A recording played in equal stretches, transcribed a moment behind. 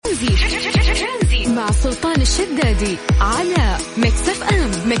ترانزيت مع سلطان الشدادي على ميكس اف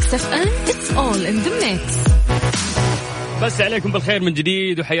ام. ميكس اف ام it's all in the mix. بس عليكم بالخير من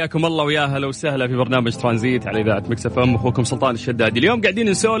جديد وحياكم الله ويا هلا وسهلا في برنامج ترانزيت على إذاعة ميكس اف ام. أخوكم سلطان الشدادي. اليوم قاعدين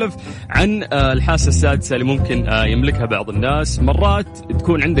نسولف عن الحاسة السادسة اللي ممكن يملكها بعض الناس. مرات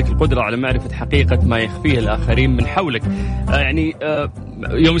تكون عندك القدرة على معرفة حقيقة ما يخفيه الآخرين من حولك. يعني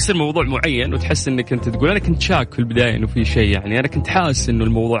يوم يصير موضوع معين وتحس انك انت تقول انا كنت شاك في البداية انه في شيء، يعني انا كنت حاسس انه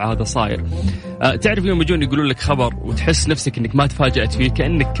الموضوع هذا صاير. تعرف يوم يجون يقولون لك خبر وتحس نفسك انك ما تفاجأت فيه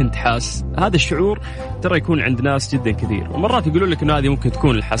كأنك كنت حاس. هذا الشعور ترى يكون عند ناس جدا كثير، ومرات يقولون لك انه هذه ممكن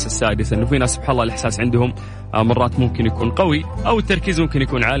تكون الحاسة السادسة، انه في ناس سبحان الله الاحساس عندهم مرات ممكن يكون قوي او التركيز ممكن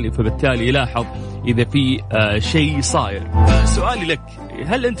يكون عالي، فبالتالي يلاحظ اذا في شيء صاير. سؤالي لك،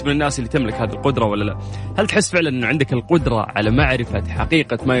 هل أنت من الناس اللي تملك هذه القدرة ولا لا؟ هل تحس فعلا أنه عندك القدرة على معرفة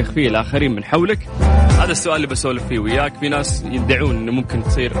حقيقة ما يخفيه الآخرين من حولك؟ هذا السؤال اللي بسولف فيه وياك. في ناس يدعون أنه ممكن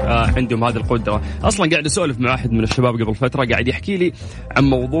تصير عندهم هذه القدرة. أصلا قاعد أسولف مع واحد من الشباب قبل فترة قاعد يحكي لي عن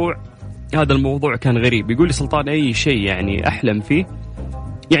موضوع، هذا الموضوع كان غريب. يقول لي سلطان أي شيء يعني أحلم فيه،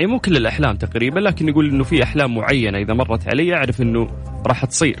 يعني مو كل الأحلام تقريبا، لكن يقول أنه في أحلام معينة إذا مرت علي أعرف أنه راح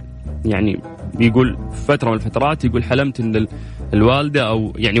تصير. يعني يقول فترة من الفترات يقول حلمت أن الوالدة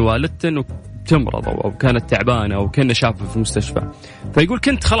أو يعني والدته تمرض أو كانت تعبانة أو كنا شافها في المستشفى. فيقول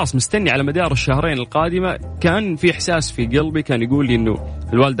كنت خلاص مستني على مدار الشهرين القادمة، كان في إحساس في قلبي كان يقول لي إنه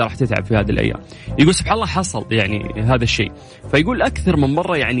الوالدة راح تتعب في هذه الأيام. يقول سبحان الله حصل يعني هذا الشيء. فيقول أكثر من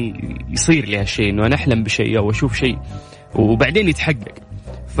مرة يعني يصير لي هالشيء، إنه أنا أحلم بشيء أو أشوف شيء وبعدين يتحقق.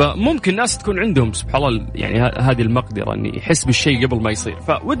 فممكن ناس تكون عندهم سبحان الله يعني هذه المقدرة أن يحس بالشيء قبل ما يصير.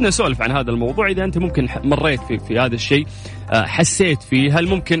 فودنا نسولف عن هذا الموضوع. إذا أنت ممكن مريت في هذا الشيء، حسيت فيه، هل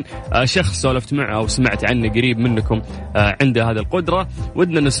ممكن شخص سولفت معه أو سمعت عنه قريب منكم عنده هذه القدرة؟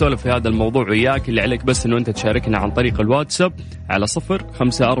 ودنا نسولف في هذا الموضوع وياك. اللي عليك بس أنه أنت تشاركنا عن طريق الواتساب على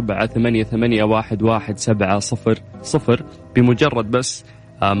 0548811700. بمجرد بس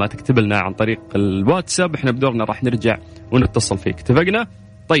ما تكتب لنا عن طريق الواتساب احنا بدورنا راح نرجع ونتصل فيك. اتفقنا؟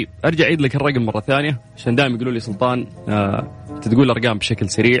 طيب أرجع أعيد لك الرقم مرة ثانية عشان دائما يقولوا لي سلطان تقول أرقام بشكل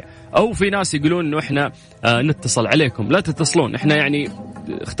سريع، أو في ناس يقولون إنه إحنا نتصل عليكم. لا تتصلون، إحنا يعني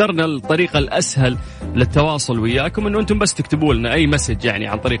اخترنا الطريقة الأسهل للتواصل وياكم إنه أنتم بس تكتبوا لنا أي مسج يعني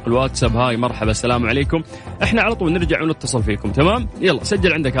عن طريق الواتساب، هاي مرحبا السلام عليكم، إحنا على طول نرجع ونتصل فيكم. تمام؟ يلا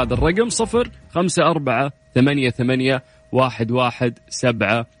سجل عندك هذا الرقم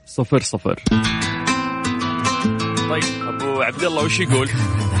 0548811700. طيب أبو عبد الله وش يقول؟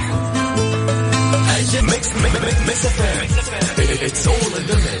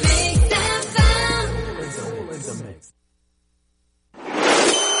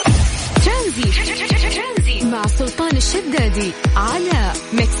 ترانزيت مع سلطان الشدادي على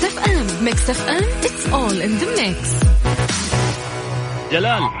ميكس اف ام. ميكس اف ام it's all in the mix.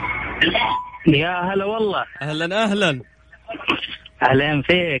 جلال يا هلا والله. أهلا أهلا أهلا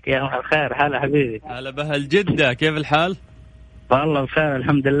فيك يا الخير. هلا حبيبي. هلا بهل جدة، كيف الحال؟ والله بخير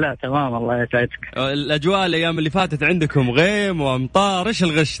الحمد لله تمام الله يسعدك. الأجواء الأيام اللي فاتت عندكم غيم وأمطار، إيش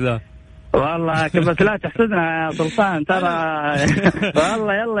الغش ذا؟ والله بس لا تحسدنا يا سلطان ترى.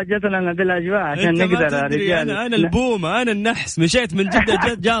 والله يلا جت لنا ذي الأجواء عشان نقدر رجال. أنا البومة، أنا النحس، مشيت من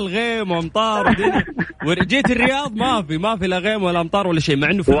جدة جاء الغيم وأمطار ورجيت الرياض ما في لا غيم ولا أمطار ولا شيء،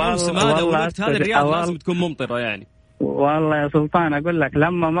 مع إنه في الموسم هذا والوقت هذا الرياض لازم تكون ممطرة يعني. والله يا سلطان أقول لك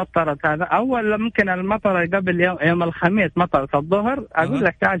لما مطرت هذا أول ممكن المطر قبل يوم الخميس مطرت الظهر، أقول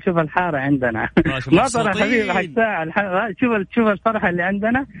لك تعال شوف الحارة عندنا مطر حبيبي حق ساعة. شوف الفرحة اللي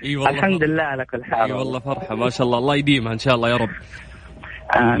عندنا. الحمد لله على كل حال. والله فرحة ما شاء الله، الله يديمها إن شاء الله يا رب.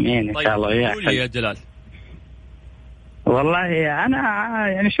 آمين إن شاء الله. قول لي يا جلال. والله أنا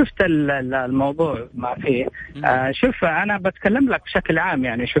يعني شفت الموضوع ما فيه. شوف أنا بتكلم لك بشكل عام،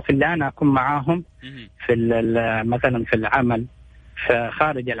 يعني شوف اللي أنا أكون معاهم في مثلا في العمل، في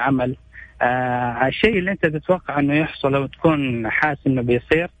خارج العمل. الشيء اللي أنت تتوقع إنه يحصل أو تكون حاسس إنه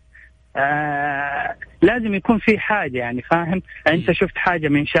بيصير، لازم يكون في حاجة يعني فاهم. أنت شفت حاجة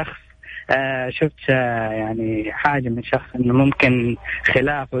من شخص، شفت يعني حاجة من شخص إنه ممكن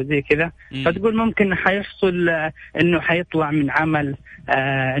خلاف وزي كذا، فتقول ممكن حيحصل إنه حيطلع من عمل،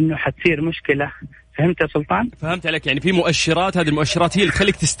 إنه حتصير مشكلة. فهمت يا سلطان؟ فهمت عليك. يعني في مؤشرات، هذه المؤشرات هي اللي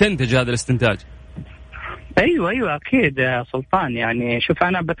تخليك تستنتج هذا الاستنتاج. ايوه اكيد يا سلطان. يعني شوف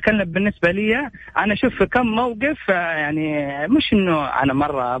انا بتكلم بالنسبه لي، انا شوف كم موقف، يعني مش انه انا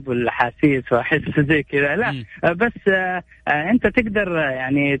مره ابو الاحاسيس واحس زي كذا لا، بس انت تقدر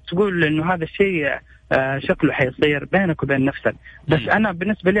يعني تقول انه هذا الشيء شكله حيصير بينك وبين نفسك. بس انا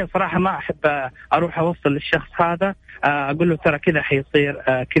بالنسبه لي صراحه ما احب اروح اوصل للشخص هذا اقول له ترى كذا حيصير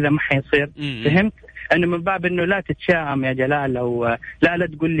كذا ما حيصير. فهمت؟ انه من باب انه لا تتشائم يا جلال، او لا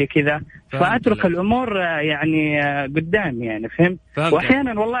تقول لي كذا، فاترك الامور يعني قدامي يعني، فهمت؟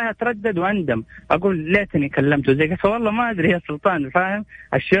 واحيانا والله اتردد واندم، اقول ليتني كلمته زي كذا، والله ما ادري يا سلطان، فاهم؟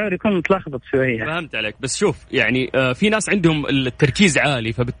 الشعور يكون متلخبط شويه. فهمت عليك. بس شوف يعني في ناس عندهم التركيز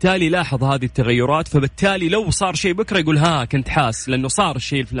عالي، فبالتالي لاحظ هذه التغيرات، فبالتالي لو صار شيء بكره يقول ها كنت حاس لانه صار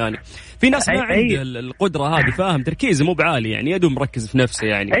الشيء الفلاني. في ناس ما عنده القدره هذه، فاهم؟ تركيزه مو بعالي يعني، يدوم مركز في نفسه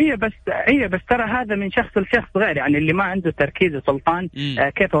يعني. بس ترى هذا من شخص لشخص غير يعني. اللي ما عنده تركيز يا سلطان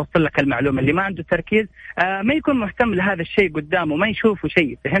كيف اوصل لك المعلومه؟ اللي ما عنده تركيز ما يكون مهتم لهذا الشيء قدامه، ما يشوفه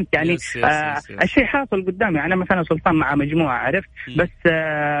شيء، فهمت يعني؟ الشيء حاصل قدامي. انا مثلا سلطان مع مجموعه، عرفت؟ بس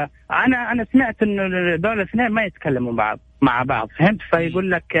انا سمعت انه دول الاثنين ما يتكلموا مع بعض، فهمت؟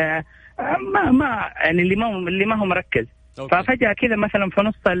 فيقول لك ما يعني اللي ما هو مركز. ففجأة كذا مثلا في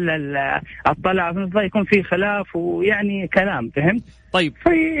نص الطلعة في نص يكون في خلاف ويعني كلام، فهمت؟ طيب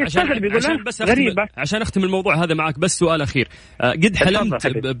عشان أختم الموضوع هذا معك، بس سؤال أخير. قد حلمت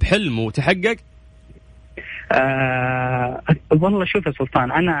بحلم وتحقق؟ والله شوف يا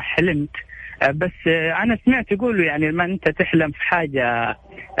سلطان، أنا حلمت، بس أنا سمعت يقولوا يعني ما أنت تحلم في حاجة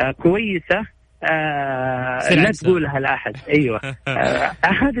كويسة لا تقولها لأحد. أيوة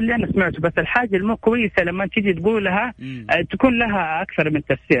هذا اللي أنا سمعته. بس الحاجة المو كويسة لما تيجي تقولها تكون لها أكثر من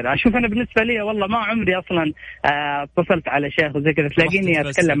تفسير. أشوف أنا بالنسبة لي والله ما عمري أصلا اتصلت على شيخ وزي كذا، تلاقيني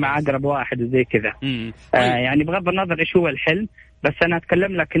أتكلم مع أقرب واحد وزي كذا. يعني بغض النظر إيش هو الحلم، بس أنا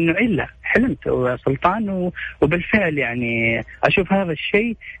أتكلم لك إنه إلا حلمت يا سلطان، وبالفعل يعني أشوف هذا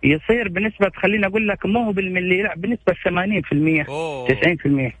الشيء يصير بنسبة، خلينا أقول لك مو هو بالملي، لا بنسبة 80%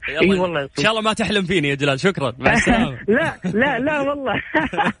 90%. إي والله إن شاء الله ما تحلم فيني يا جلال. شكرا، مع السلامة. لا والله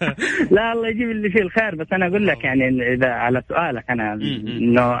لا الله يجيب اللي فيه الخير. بس أنا أقول لك يعني إذا على سؤالك أنا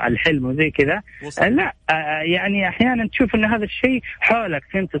إنه الحلم وزي كذا، لا يعني أحيانا تشوف إنه هذا الشيء حولك،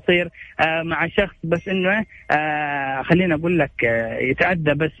 فهمت؟ تصير مع شخص، بس إنه خلينا أقول لك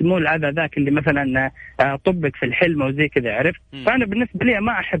يتعدى، بس مو الأذى ذاك اللي مثلا طبق في الحلم وزي كذا، عرفت؟ فأنا بالنسبة لي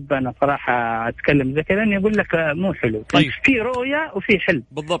ما أحب أنا صراحة أتكلم زي كذا، لأني أقول لك مو حلو. طيب. في رؤية وفي حلم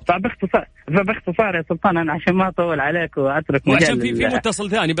بالضبط. فباختصار يا سلطان، أنا عشان ما أطول عليك وأترك مجال، وعشان في متصل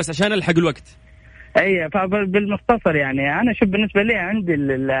ثاني بس عشان ألحق الوقت. أي فبالمختصر يعني أنا شوف بالنسبة لي عندي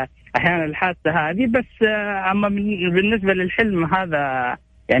أحيانا الحاسة هذه، بس أما بالنسبة للحلم هذا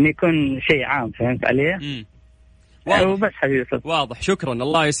يعني يكون شيء عام، فهمت علي؟ وبس حبيبي واضح. شكرا،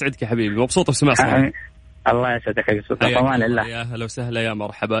 الله يسعدك يا حبيبي، مبسوط بسمع صوتك. الله يسعدك يا يوسف، طبعا الله. يا هلا وسهلا، يا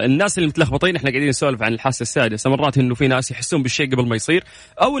مرحبا. الناس اللي متلخبطين، احنا قاعدين نسولف عن الحاسه السادسه. مرات انه في ناس يحسون بالشيء قبل ما يصير،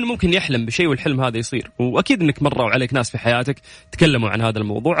 او انه ممكن يحلم بشيء والحلم هذا يصير. واكيد انك مروا عليك ناس في حياتك تكلموا عن هذا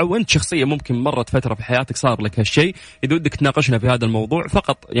الموضوع، او انت شخصيا ممكن مرت فتره في حياتك صار لك هالشيء. اذا ودك تناقشنا في هذا الموضوع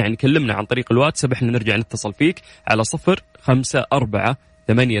فقط يعني كلمنا عن طريق الواتساب، احنا نرجع نتصل فيك على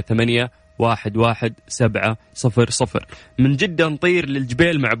 0548811700. من جدة نطير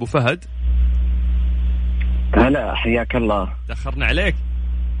للجبيل مع أبو فهد. هلا، حياك الله. تأخرنا عليك.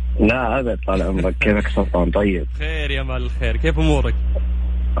 لا أبد، طال عمرك. كيفك سلطان؟ طيب خير يا مال الخير، كيف أمورك؟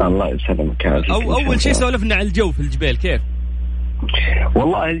 الله يسلمك. أول شيء سولفنا عن الجو في الجبيل، كيف؟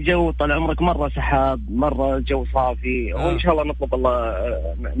 والله الجو طال عمرك مرة سحاب، مرة الجو صافي. وإن شاء الله نطلب الله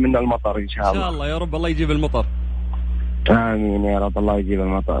من المطر إن شاء الله. إن شاء الله يا رب، الله يجيب المطر. آمين يا رب، الله يجيب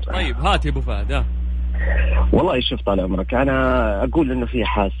المطر. طيب هات يا أبو فهد. والله شوف طال عمرك، أنا أقول إنه في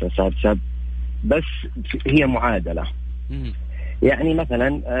حاسة سادسة، بس هي معادلة. يعني مثلا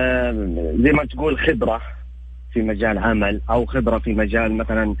زي ما تقول خبرة في مجال عمل، أو خبرة في مجال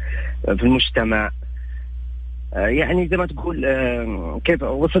مثلا في المجتمع. يعني زي ما تقول كيف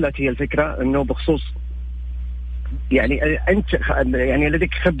وصلت هي الفكرة، إنه بخصوص يعني أنت يعني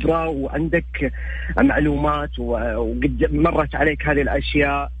لديك خبرة وعندك معلومات وقد مرت عليك هذه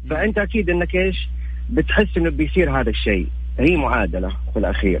الأشياء، فأنت أكيد إنك إيش بتحس إنه بيصير هذا الشيء. هي معادلة في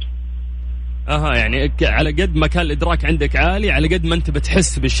الأخير. يعني على قد ما كان الإدراك عندك عالي، على قد ما أنت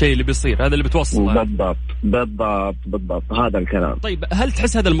بتحس بالشيء اللي بيصير، هذا اللي بتوصله. بالضبط هذا الكلام. طيب هل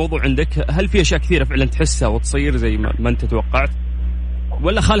تحس هذا الموضوع عندك؟ هل في أشياء كثيرة فعلا تحسها وتصير زي ما أنت توقعت،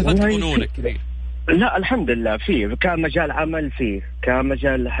 ولا خالفت ظنونك كثير؟ لا الحمد لله، فيه كمجال عمل، فيه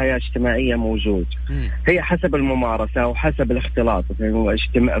كمجال حياة اجتماعية موجود. هي حسب الممارسة وحسب الاختلاط في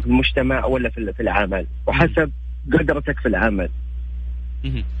المجتمع ولا في العمل، وحسب قدرتك في العمل.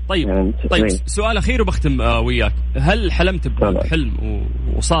 طيب سؤال أخير وبختم وياك. هل حلمت بحلم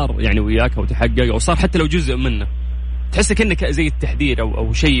وصار يعني وياك أو تحقق، أو صار حتى لو جزء منه، تحسك إنك زي التحذير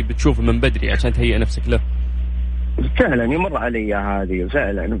أو شيء بتشوفه من بدري عشان تهيئ نفسك له؟ فعلا يمر علي هذه،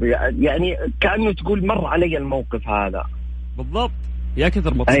 فعلا يعني كأنه تقول مر علي الموقف هذا بالضبط. يا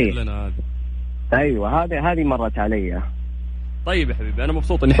كثر ما تصير لنا هذا. أيوة هذه مرت علي. طيب يا حبيبي أنا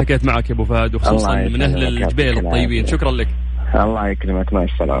مبسوط إني حكيت معك يا أبو فهد وخصوصا من أهل الجبيل الطيبين. شكرا لك. الله يكرمك مع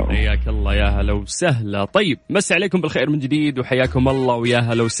السلامة. حياك الله يا هلا وسهلا. طيب مسي عليكم بالخير من جديد وحياكم الله ويا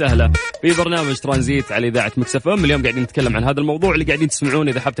هلا وسهلا في برنامج ترانزيت على إذاعة مكس اف ام. اليوم قاعدين نتكلم عن هذا الموضوع اللي قاعدين تسمعون.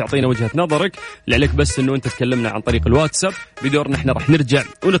 إذا حاب تعطينا وجهة نظرك اللي عليك بس إنه أنت تكلمنا عن طريق الواتساب، بدورنا إحنا راح نرجع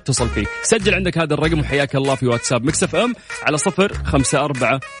ونتصل فيك. سجل عندك هذا الرقم وحياك الله في واتساب مكس اف ام على 054-88-11-700.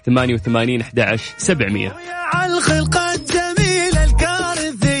 على الخلقة الجميلة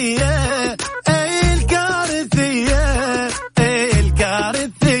الكارثية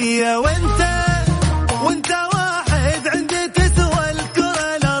الكارثية وانت واحد عندي تسوى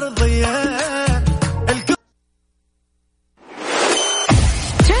الكرة الأرضية.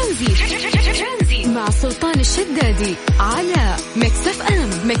 ترانزيت مع سلطان الشدادي على ميكس اف ام.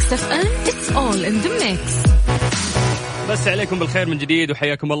 ميكس اف ام it's all in the mix. بس عليكم بالخير من جديد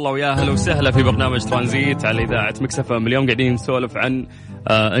وحياكم الله ويا هلا وسهلا في برنامج ترانزيت على إذاعة مكس اف ام. اليوم قاعدين نسولف عن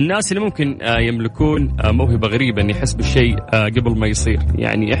الناس اللي ممكن يملكون موهبة غريبة أن يحس بالشيء قبل ما يصير.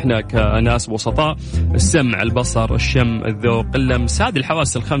 يعني إحنا كناس بسطاء السمع، البصر، الشم، الذوق، اللمس، هذه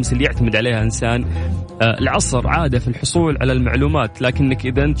الحواس الخمس اللي يعتمد عليها إنسان العصر عادة في الحصول على المعلومات. لكنك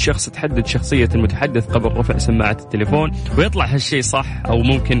إذا أنت شخص تحدد شخصية المتحدث قبل رفع سماعة التليفون ويطلع هالشيء صح، أو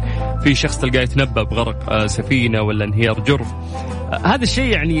ممكن في شخص تلقاه يتنبأ بغرق سفينة ولا انهيار جرف، هذا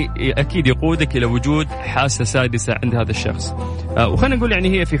الشيء يعني أكيد يقودك إلى وجود حاسة سادسة عند هذا الشخص. وخلنا نقول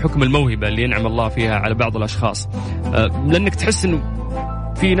يعني هي في حكم الموهبة اللي ينعم الله فيها على بعض الأشخاص، لأنك تحس إنه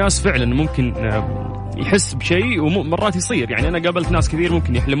في ناس فعلا ممكن يحس بشيء ومرات يصير. يعني أنا قابلت ناس كثير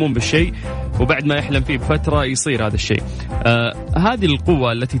ممكن يحلمون بالشيء وبعد ما يحلم فيه بفترة يصير هذا الشيء. هذه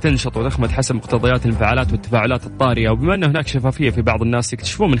القوة التي تنشط وتخمد حسب مقتضيات الانفعالات والتفاعلات الطارئة، وبما أن هناك شفافية في بعض الناس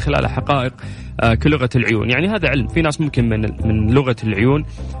يكتشفون من خلالها حقائق كلغة العيون. يعني هذا علم، في ناس ممكن من لغة العيون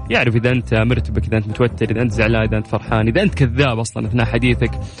يعرف إذا أنت مرتبك، إذا أنت متوتر، إذا أنت زعلان، إذا أنت فرحان، إذا أنت كذاب أصلا أثناء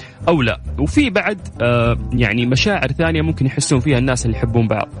حديثك أو لا. وفي بعد يعني مشاعر ثانية ممكن يحسون فيها الناس اللي يحبون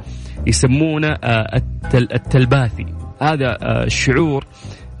بعض، يسمونه التلباثي. هذا الشعور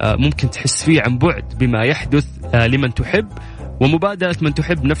ممكن تحس فيه عن بعد بما يحدث لمن تحب، ومبادلة من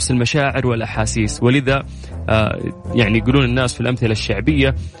تحب نفس المشاعر والأحاسيس. ولذا يعني يقولون الناس في الأمثلة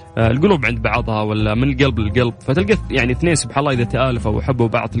الشعبية القلوب عند بعضها ولا من القلب للقلب. فتلقى يعني اثنين سبحان الله إذا تآلفوا وحبوا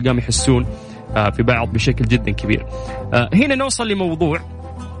بعض تلقاهم يحسون في بعض بشكل جدا كبير. هنا نوصل لموضوع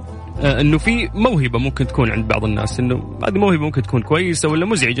انه في موهبه ممكن تكون عند بعض الناس، انه هذه موهبه ممكن تكون كويسه ولا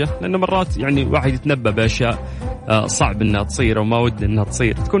مزعجه، لانه مرات يعني واحد يتنبأ باشياء صعب انها تصير او ما ود انها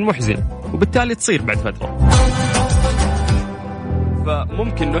تصير، تكون محزنه وبالتالي تصير بعد فتره.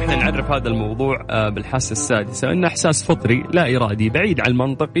 فممكن انه احنا نعرف هذا الموضوع بالحاسه السادسه، انه احساس فطري لا ارادي بعيد عن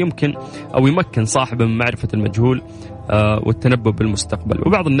المنطق يمكن او يمكن صاحبه من معرفه المجهول والتنبؤ بالمستقبل.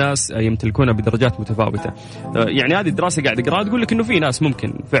 وبعض الناس يمتلكونها بدرجات متفاوته. يعني هذه الدراسه قاعد اقراها تقول لك انه في ناس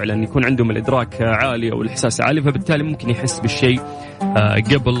ممكن فعلا يكون عندهم الادراك عالي او الاحساس عالي، فبالتالي ممكن يحس بالشيء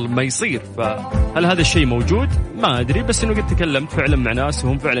قبل ما يصير. فهل هذا الشيء موجود؟ ما ادري، بس انه قد تكلمت فعلا مع ناس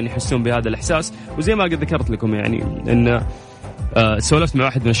وهم فعلا يحسون بهذا الاحساس. وزي ما قد ذكرت لكم يعني ان سولفت مع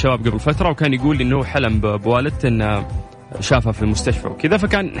واحد من الشباب قبل فتره وكان يقول لي انه حلم بوالدته انه شافها في المستشفى وكذا،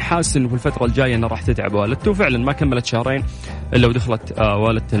 فكان حاسس انه في الفتره الجايه انه راح تتعب والدته، وفعلا ما كملت شهرين الا ودخلت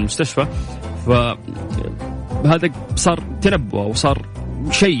والدته المستشفى. فهذا صار تنبؤ وصار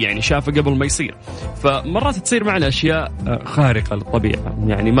شيء يعني شافه قبل ما يصير. فمرات تصير معنا اشياء خارقه للطبيعه،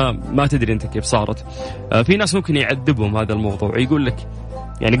 يعني ما تدري انت كيف صارت. في ناس ممكن يعذبهم هذا الموضوع، يقول لك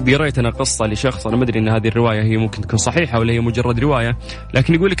يعني قريت أنا قصة لشخص، أنا ما أدري إن هذه الرواية هي ممكن تكون صحيحة ولا هي مجرد رواية،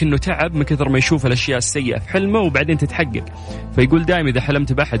 لكن يقول لك إنه تعب من كثر ما يشوف الأشياء السيئة في حلمه وبعدين تتحقق. فيقول دائما إذا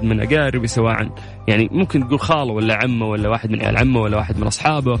حلمت بأحد من أقاربي، سواء يعني ممكن تقول خاله ولا عمه ولا واحد من عيال عمه ولا واحد من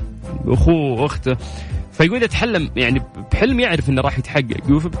أصحابه أخوه وأخته، فيقول إذا تحلم يعني بحلم يعرف إنه راح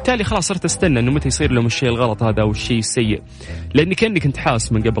يتحقق، فبالتالي خلاص صرت استنى إنه متى يصير لهم الشيء الغلط هذا أو الشيء السيء، لأني كأني كنت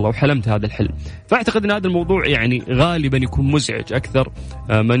حاس من قبل أو حلمت هذا الحلم. فأعتقد إن هذا الموضوع يعني غالبا يكون مزعج أكثر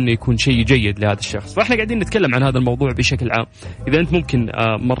من يكون شيء جيد لهذا الشخص. فإحنا قاعدين نتكلم عن هذا الموضوع بشكل عام. إذا أنت ممكن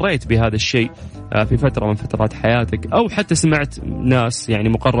مريت بهذا الشيء في فترة من فترات حياتك، أو حتى سمعت ناس يعني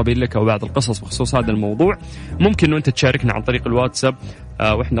مقربين لك أو بعض القصص بخصوص هذا الموضوع، ممكن إنه أنت تشاركنا عن طريق الواتساب،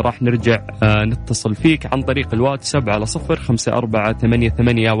 وإحنا راح نرجع نتصل فيك عن طريق الواتساب على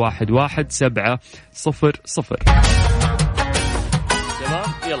 0548811700. تمام،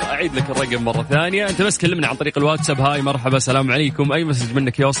 يلا أعيد لك الرقم مرة ثانية. أنت بس كلمنا عن طريق الواتساب، هاي مرحبا سلام عليكم، أي مسج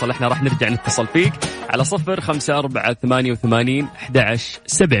منك يوصل إحنا راح نرجع نتصل فيك على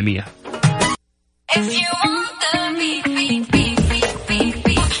 0548811700.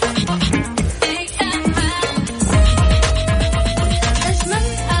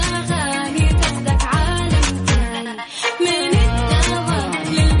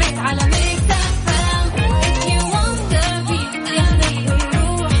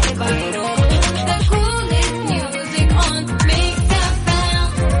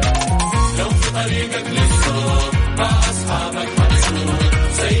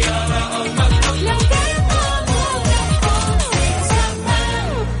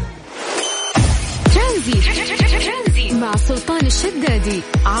 سلطان الشدادي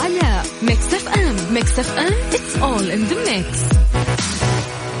على ميكس اف ام. ميكس اف ام it's all in the mix.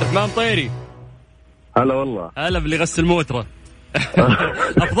 تمام طيري. هلا والله. هلا باللي غسل موتره.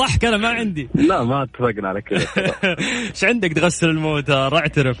 أفضحك أنا ما عندي. لا ما اتفقنا على كذا. إيش عندك تغسل الموتر؟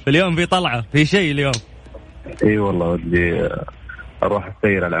 اعترف اليوم في طلعة في شيء اليوم. اي والله ودي اروح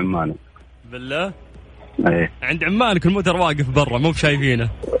اسير على عماني. بالله؟ ايه عند عمانك الموتر واقف برا مو بشايفينه.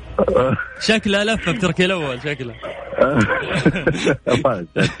 شكله لفه بتركي الاول شكله.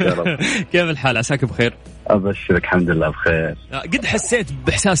 كيف الحال؟ عساك بخير؟ ابشرك الحمد لله بخير. قد حسيت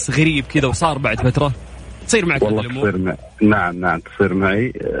باحساس غريب كذا وصار بعد فتره تصير معك والله تصير نعم تصير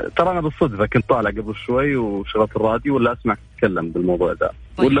معي. ترى انا بالصدفه كنت طالع قبل شوي وشغلت الراديو ولا اسمعك تتكلم بالموضوع ده.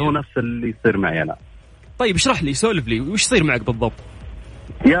 طيب. ولا هو نفس اللي يصير معي انا؟ طيب اشرح لي سولف لي وش يصير معك بالضبط؟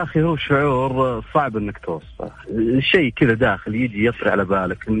 يا أخي هو شعور صعب إنك توصفه. شيء كذا داخل يجي يطري على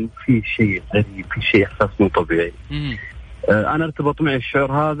بالك إن في شيء غريب في شيء إحساس مو طبيعي. أنا ارتبط معي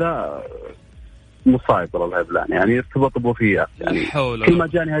الشعور هذا مصايب والله الهبلان يعني ارتبط بوفيات يعني كل ما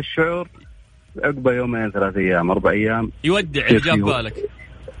جاني هالشعور عقبه يومين 3 أيام 4 أيام يودع اللي جاب بالك.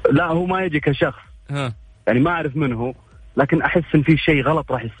 لا هو ما يجي كشخص يعني ما أعرف منه لكن أحس إن في شيء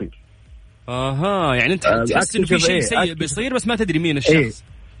غلط راح يصير. يعني أنت تحس إن في شيء سيء بيصير بس ما تدري مين الشخص.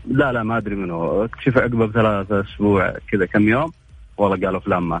 لا ما أدري منه. اكتشف عقبه ب3 أسبوع كذا كم يوم والله قالوا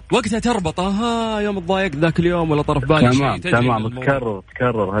فلان مات. وقتها تربط يوم تضايق ذاك اليوم ولا طرف بالي تمام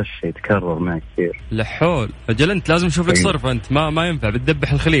تكرر هالشيء تكرر معي كثير. لا حول أجل أنت لازم نشوف لك صرف أنت ما ينفع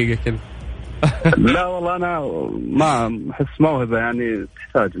بتدبح الخليقة كذا. لا والله أنا ما أحس موهبة يعني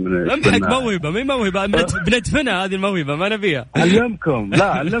تحتاج من أمحك موهبة مي موهبة بندفنها هذه الموهبة ما نبيها. علمكم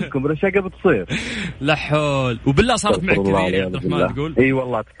الأشياء قبل تصير. لا حول وبالله صارت معك كثير يا عبد الرحمن تقول؟ إي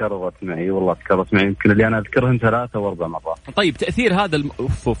والله تكررت معي يمكن اللي أنا أذكرهن 3 أو 4 مرات. طيب تأثير هذا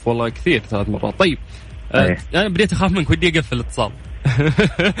والله كثير 3 مرات. طيب أنا بديت أخاف منك ودي أقفل الاتصال.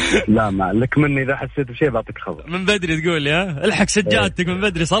 لا ما لك مني إذا حسيت بشيء بعطيك خبر من بدري تقول يا الحق سجادتك من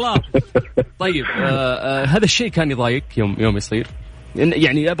بدري صلاة. طيب هذا الشيء كان يضايق يوم يصير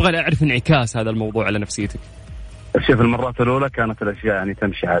يعني أبغى أعرف انعكاس هذا الموضوع على نفسيتك. شوف المرات الأولى كانت الأشياء يعني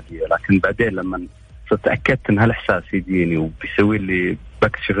تمشي عادية لكن بعدين لما تأكدت إن هالإحساس يجيني وبيسوي لي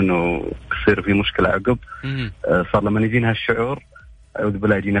بكتشف إنه بيصير في مشكلة عقب صار لما يجيني هالشعور أعوذ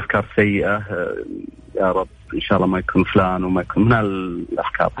بالله يجيني أفكار سيئة. يا رب إن شاء الله ما يكون فلان وما يكون من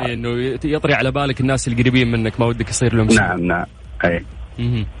هالأفكار إنه يطري على بالك الناس القريبين منك ما ودك يصير لهم شيء. نعم أي.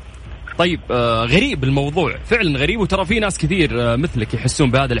 طيب غريب الموضوع فعلا غريب وترى في ناس كثير مثلك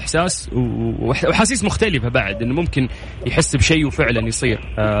يحسون بهذا الإحساس وحاسيس مختلفة بعد إنه ممكن يحس بشيء وفعلا يصير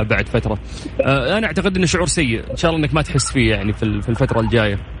بعد فترة. أنا أعتقد إنه شعور سيء إن شاء الله إنك ما تحس فيه يعني في الفترة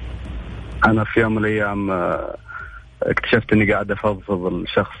الجاية. أنا في يوم من الأيام اكتشفت إني قاعد أفضفض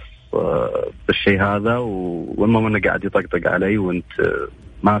الشخص بالشيء هذا والمهم إنه قاعد يطقطق علي وأنت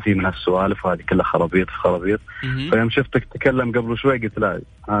ما في من هالسوالف وهذه كلها خرابيط. فيوم شفتك تتكلم قبل شوي قلت لا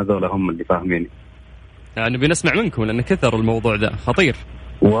هذول هم اللي فاهميني. يعني بنسمع منكم لأن كثر الموضوع ده خطير.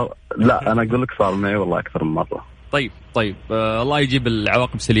 لا أنا أقول لك صار معي والله أكثر من مرة. طيب الله يجيب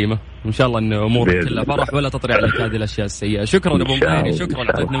العواقب سليمة إن شاء الله إن أمورك كلها فرح ولا تطري عليك هذه الأشياء السيئة. شكرا أبو مهيري شكرا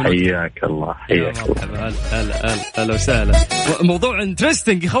أعطيتنا من حياك الله. هلا وسهلا. موضوع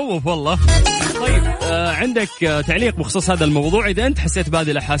انترستنج يخوف والله. طيب عندك تعليق بخصوص هذا الموضوع؟ إذا أنت حسيت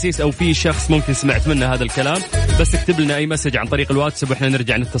بهذه الأحاسيس أو في شخص ممكن سمعت منه هذا الكلام بس اكتب لنا أي مسج عن طريق الواتساب وإحنا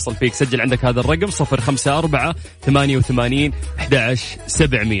نرجع نتصل فيك. سجل عندك هذا الرقم 054 88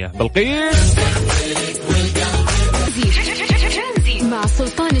 11700. بلقيس مع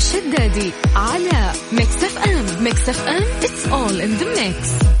سلطان الشدادي على ميكس اف ام. ميكس اف ام it's all in the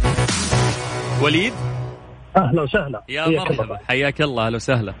mix. وليد اهلا وسهلا يا مرحبا حياك الله. اهلا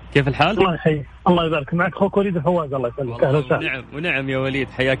وسهلا كيف الحال؟ الله يحييك الله يبارك معك اخوك وليد الفواز الله يسلمك. اهلا وسهلا. ونعم يا وليد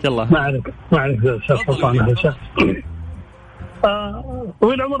حياك الله. ما عليك سلطان. اهلا وسهلا.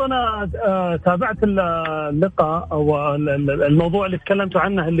 طويل العمر أنا تابعت اللقاء أو الموضوع اللي تكلمتوا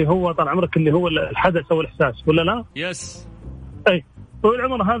عنه اللي هو طال عمرك اللي هو الحدث أو الإحساس ولا لا؟ يس. أي طويل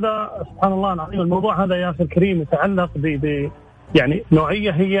العمر هذا سبحان الله العظيم الموضوع هذا يا أخي الكريم يتعلق يعني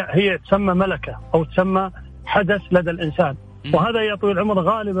نوعية هي تسمى ملكة أو تسمى حدث لدى الإنسان. وهذا يا طويل العمر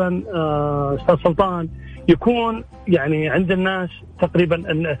غالبا أستاذ سلطان يكون يعني عند الناس تقريبا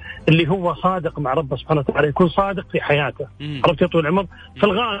اللي هو صادق مع ربه سبحانه وتعالى يكون صادق في حياته. عرفت يا طويل العمر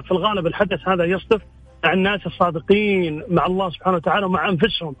في الغالب الحدث هذا يصدف مع الناس الصادقين مع الله سبحانه وتعالى ومع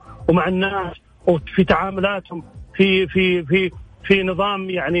أنفسهم ومع الناس وفي تعاملاتهم في نظام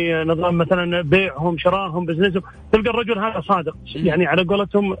يعني نظام مثلا بيعهم شراهم بزنسهم تلقى الرجل هذا صادق يعني على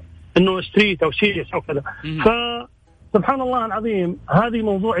قولتهم انه ستريت او سيريس او كذا. فسبحان الله العظيم هذه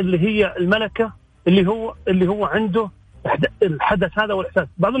موضوع اللي هي الملكة اللي هو عنده الحدث هذا والإحساس.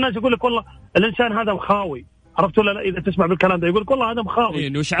 بعض الناس يقول لك والله الإنسان هذا مخاوي، عرفت ولا لا؟ إذا تسمع بالكلام ده يقول لك والله هذا مخاوي. إيه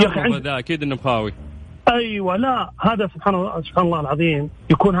إنه شعره ذا أكيد إنه مخاوي. أيوة لا، هذا سبحان الله العظيم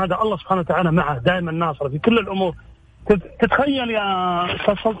يكون هذا الله سبحانه وتعالى معه دائما ناصر في كل الأمور. تتخيل يا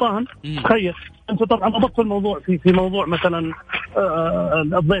أستاذ سلطان، تخيل أنت طبعا أضفت الموضوع في موضوع مثلا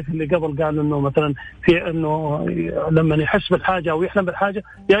الضيف اللي قبل قال إنه مثلا في إنه لما يحس بالحاجة أو يحلم بالحاجة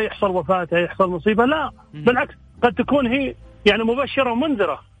يا يحصل وفاته يا يحصل مصيبة. لا بالعكس، قد تكون هي يعني مبشرة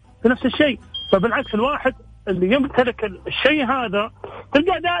ومنذرة في نفس الشيء. فبالعكس الواحد اللي يمتلك الشيء هذا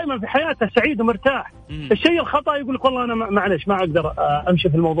تلقاه دائما في حياته سعيد ومرتاح. الشيء الخطأ يقول لك والله أنا معلش ما أقدر أمشي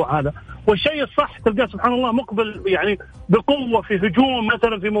في الموضوع هذا، والشيء الصح تلقاه سبحان الله مقبل يعني بقوة في هجوم،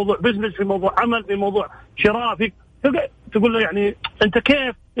 مثلا في موضوع بزنس، في موضوع عمل، في موضوع شراء، في تقول له يعني أنت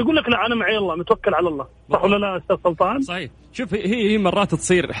كيف؟ يقول لك لا أنا معي الله، متوكل على الله. صح ولا لا أستاذ سلطان؟ صحيح. شوف هي مرات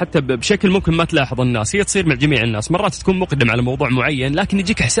تصير حتى بشكل ممكن ما تلاحظ الناس، هي تصير مع جميع الناس. مرات تكون مقدم على موضوع معين لكن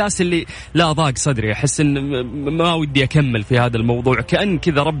يجيك إحساس اللي لا ضاق صدري، أحس إن ما ودي أكمل في هذا الموضوع، كأن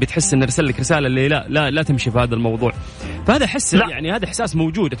كذا ربي تحس إن رسل لك رسالة اللي لا تمشي في هذا الموضوع. فهذا حس يعني هذا إحساس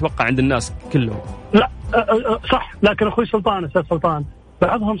موجود أتوقع عند الناس كلهم. لا صح، لكن أخوي سلطان أستاذ سلطان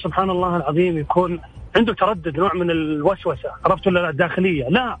بعضهم سبحان الله العظيم يكون عنده تردد، نوع من الوسوسة، عرفت ولا لا؟ الداخلية.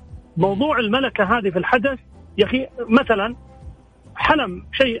 لا، موضوع الملكة هذه في الحدث يا أخي، مثلا حلم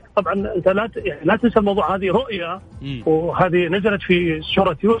شيء، طبعا أنت لا تنسى الموضوع، هذه رؤية وهذه نزلت في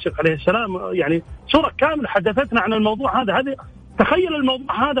سورة يوسف عليه السلام، يعني سورة كاملة حدثتنا عن الموضوع هذا. هذه تخيل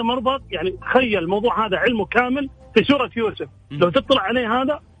الموضوع هذا مربط، يعني تخيل الموضوع هذا علمه كامل في سورة يوسف. لو تطلع عليه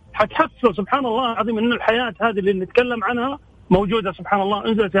هذا حتحسه سبحان الله العظيم أن الحياة هذه اللي نتكلم عنها موجودة سبحان الله،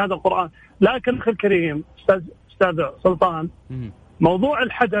 انزلت في هذا القرآن. لكن أخي الكريم أستاذ سلطان، موضوع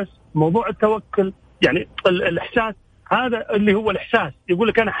الحدث، موضوع التوكل، يعني الإحساس هذا اللي هو الإحساس. يقول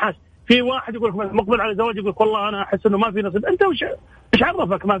لك أنا حاس، في واحد يقول لك مقبل على الزواج يقول لك والله أنا أحس إنه ما في نصيب. أنت إيش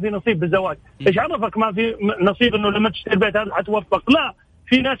عرفك ما في نصيب بالزواج؟ إيش عرفك ما في نصيب إنه لما تشتري البيت هذا حتوفق؟ لا،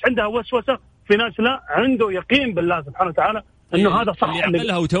 في ناس عندها وسوسة، في ناس لا عنده يقين بالله سبحانه وتعالى إنه هذا صح. اللي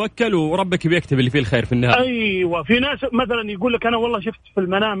عملها وتوكل وربك بيكتب اللي فيه الخير في النهاية. أيوة، في ناس مثلا يقول لك أنا والله شفت في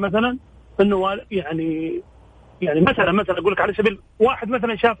المنام مثلا إنه يعني مثلا أقول لك على سبيل، واحد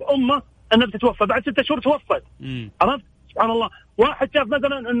مثلا شاف أمه أنها بتتوفى بعد 6 شهور توفت. عرفت سبحان الله. واحد شاف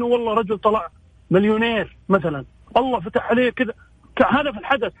مثلا إنه والله رجل طلع مليونير مثلا، الله فتح عليه كذا، هذا في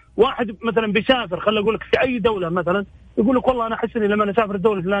الحدث. واحد مثلا بيسافر، خلينا أقول لك في أي دولة مثلا، يقول لك والله أنا أحس إني لما أسافر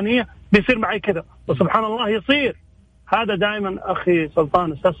الدولة الفلانية بيصير معي كذا، وسبحان الله يصير. هذا دائما أخي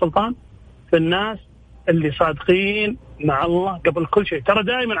سلطان، أستاذ سلطان، في الناس اللي صادقين مع الله قبل كل شيء. ترى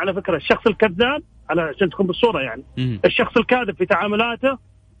دائما على فكرة الشخص الكذاب، على عشان تكون بالصورة يعني، الشخص الكاذب في تعاملاته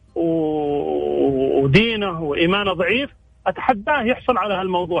ودينه وإيمانه ضعيف، أتحداه يحصل على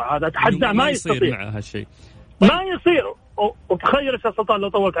هالموضوع هذا، أتحداه ما يستطيع مع هالشيء. طيب. ما يصير. وتخيل أستاذ سلطان لو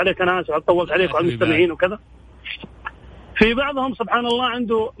طولت عليك، أنا آسف طولت عليك وعلى المستمعين وكذا، في بعضهم سبحان الله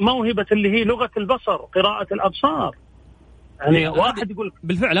عنده موهبة اللي هي لغة البصر، قراءة الأبصار. يعني واحد يقول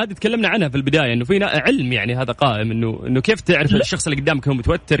بالفعل هذه تكلمنا عنها في البداية، إنه فينا علم يعني هذا قائم، إنه كيف تعرف الشخص اللي قدامك هو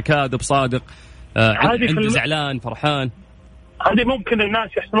متوتر، كاذب، صادق، عنده زعلان، فرحان. هذه ممكن الناس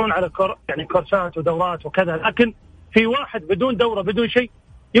يحصلون على يعني كورسات ودورات وكذا، لكن في واحد بدون دورة بدون شيء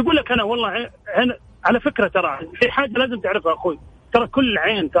يقول لك أنا والله على فكرة ترى في حاجة لازم تعرفها أخوي، ترى كل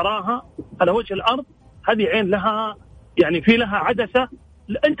عين تراها على وجه الأرض هذه عين لها يعني في لها عدسة.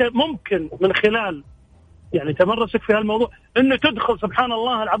 أنت ممكن من خلال يعني تمرسك في هالموضوع إنه تدخل سبحان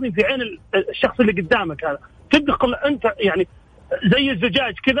الله العظيم في عين الشخص اللي قدامك هذا، تدخل أنت يعني زي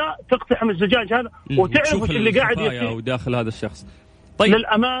الزجاج كذا، تقتحم الزجاج هذا وتعرف اللي قاعد يصير وداخل هذا الشخص. طيب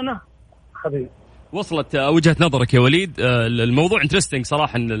للأمانة حبيبي وصلت وجهة نظرك يا وليد. الموضوع انترستينج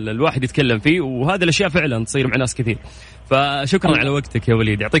صراحة إن الواحد يتكلم فيه، وهذه الأشياء فعلا تصير مع ناس كثير. فشكرا على وقتك يا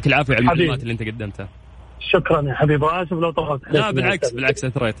وليد، يعطيك العافية على المعلومات اللي أنت قدمتها. شكرا يا حبيبي، واسف لو طولت. لا بالعكس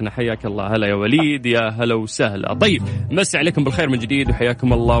اثريتنا، حياك الله. هلا يا وليد، يا هلا وسهلا. طيب مسي عليكم بالخير من جديد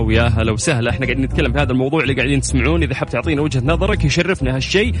وحياكم الله ويا هلا وسهلا. احنا قاعدين نتكلم في هذا الموضوع اللي قاعدين تسمعون. اذا حاب تعطينا وجهة نظرك يشرفنا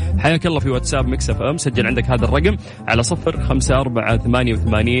هالشيء، حياك الله في واتساب ميكس اف ام. سجل عندك هذا الرقم على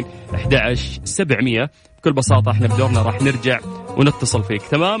 0548811700. بكل بساطة احنا بدورنا راح نرجع ونتصل فيك.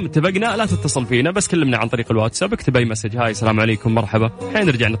 تمام اتفقنا؟ لا تتصل فينا بس كلمنا عن طريق الواتساب، اكتب اي مسج، هاي السلام عليكم مرحبا،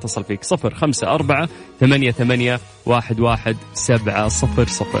 حنرجع نتصل فيك.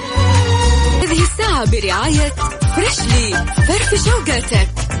 0548811700. هذه الساعة برعاية فريشلي، فرف شوقاتك،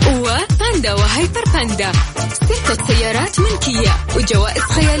 وباندا وهيبر باندا، 6 سيارات ملكية وجوائز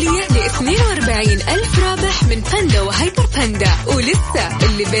خيالية ل42,000 رابح من باندا وهيبر باندا، ولسه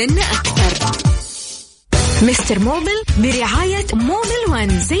اللي بيننا أكثر. مستر موبل برعاية موبل 1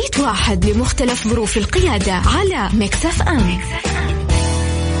 زيت واحد لمختلف ظروف القيادة على ميكس اف ام.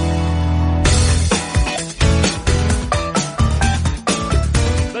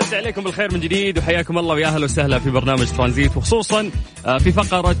 عليكم بالخير من جديد وحياكم الله ويا اهلا وسهلا في برنامج ترانزيت، وخصوصا في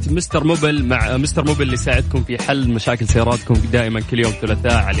فقرة مستر موبل مع مستر موبل اللي يساعدكم في حل مشاكل سياراتكم دائما كل يوم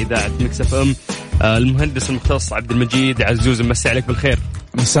ثلاثاء على إذاعة ميكس اف ام. المهندس المختص عبد المجيد عزوز، مسي عليك بالخير.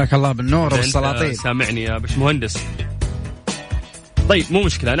 مساك الله بالنور والسلاطين. سامعني يا باش مهندس؟ طيب مو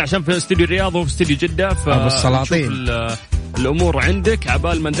مشكلة، أنا عشان في استوديو الرياض وفي استوديو جدة فنشوف الأمور عندك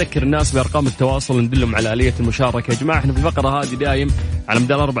عبال ما نذكر الناس بأرقام التواصل وندلهم على آلية المشاركة. يا جماعة احنا في الفقرة هذه دايم على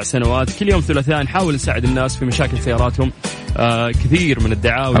مدار 4 سنوات كل يوم ثلاثاء نحاول نساعد الناس في مشاكل سياراتهم. كثير من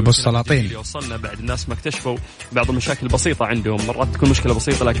الدعاوى أبو السلاطين اللي وصلنا بعد الناس ما اكتشفوا بعض المشاكل البسيطة عندهم. مرات تكون مشكلة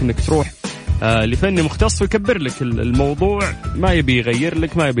بسيطة لكنك تروح لفني مختص ويكبر لك الموضوع، ما يبي يغير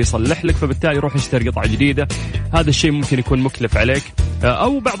لك، ما يبي يصلح لك، فبالتالي روح اشتري قطعة جديدة. هذا الشيء ممكن يكون مكلف عليك،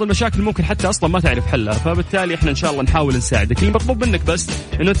 أو بعض المشاكل ممكن حتى أصلا ما تعرف حلها، فبالتالي إحنا إن شاء الله نحاول نساعدك. اللي مطلوب منك بس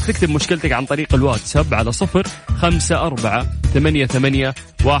إنه تكتب مشكلتك عن طريق الواتساب على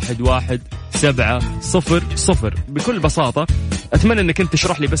 0548811700 بكل بساطة. أتمنى أنك أنت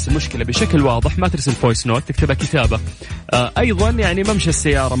تشرح لي بس المشكلة بشكل واضح، ما ترسل فويس نوت، تكتبها كتابة. أيضا يعني ممشى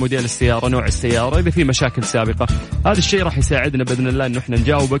السيارة، موديل السيارة، نوع السيارة، إذا في مشاكل سابقة. هذا الشيء راح يساعدنا بإذن الله أنه إحنا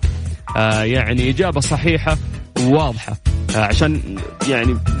نجاوبك يعني إجابة صحيحة وواضحة، عشان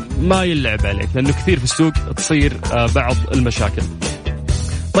يعني ما يلعب عليك، لأنه كثير في السوق تصير بعض المشاكل.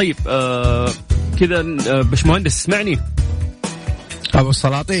 طيب كذا باش مهندس اسمعني أبو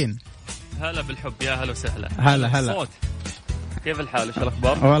السلاطين. هلا بالحب، يا هلا وسهلا. هلا صوت. كيف الحال؟ ايش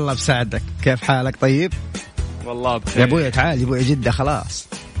الاخبار؟ والله بساعدك. كيف حالك؟ طيب والله بخير يا ابوي. تعال يا ابوي جدة خلاص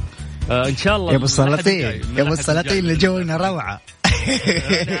ان شاء الله يا ابو السلاطين. يا ابو السلاطين اللي جونا روعة.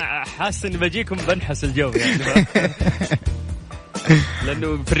 حاسس اني بجيكم بنحس الجو يعني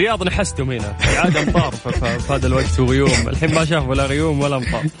لانه في الرياض نحستم هنا في عادة امطار في هذا الوقت وغيوم. الحين ما شاف ولا غيوم ولا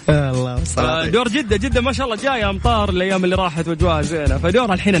امطار. الله دور جدة ما شاء الله جايه امطار الايام اللي راحت وجواها زينه،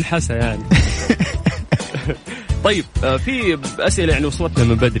 فدورها الحين نحسها يعني. طيب في أسئلة يعني وصلتنا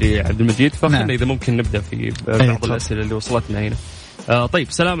من بدري يا عبد المجيد، فخلنا إذا ممكن نبدأ في بعض الأسئلة اللي وصلتنا هنا. طيب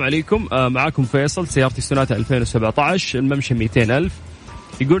السلام عليكم، معاكم فيصل، سيارتي سوناتا 2017 الممشى 200,000.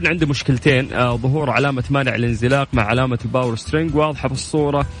 يقول عنده مشكلتين، ظهور علامة مانع الانزلاق مع علامة الباور سترينج واضحة في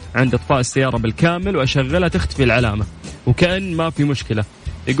الصورة عند إطفاء السيارة بالكامل، وأشغلها تختفي العلامة وكأن ما في مشكلة.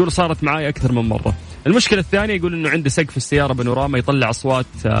 يقول صارت معي أكثر من مرة. المشكلة الثانية يقول إنه عنده سقف السيارة بانوراما يطلع أصوات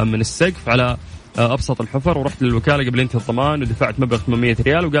من السقف على أبسط الحفر، ورحت للوكالة قبل انتهاء الضمان ودفعت مبلغ 800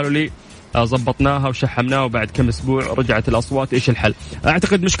 ريال وقالوا لي ضبطناها وشحمناها وبعد كم أسبوع رجعت الأصوات. إيش الحل؟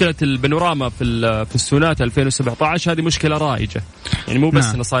 أعتقد مشكلة البانوراما في السوناتا 2017 هذه مشكلة رائجة، يعني مو بس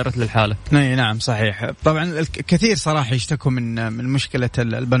إنها صايرت للحالة. نعم صحيح. طبعا كثير صراحة يشتكوا من مشكلة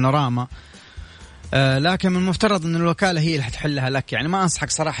البانوراما، لكن من المفترض أن الوكالة هي اللي حتحلها لك. يعني ما أنصحك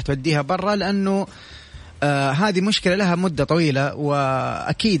صراحة توديها برا، لأنه هذه مشكلة لها مدة طويلة،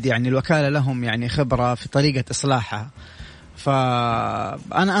 وأكيد يعني الوكالة لهم يعني خبرة في طريقة إصلاحها.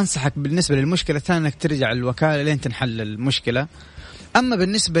 فأنا أنصحك بالنسبة للمشكلة الثانية أنك ترجع للوكالة لين تنحل المشكلة. أما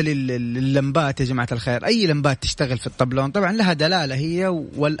بالنسبة لللمبات يا جماعة الخير، أي لمبات تشتغل في الطبلون طبعا لها دلالة هي،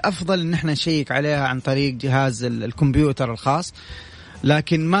 والأفضل أن احنا نشيك عليها عن طريق جهاز الكمبيوتر الخاص.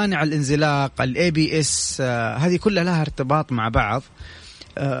 لكن مانع الانزلاق، الABS، هذه كلها لها ارتباط مع بعض.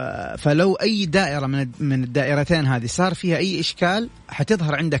 فلو أي دائرة من الدائرتين هذه صار فيها أي إشكال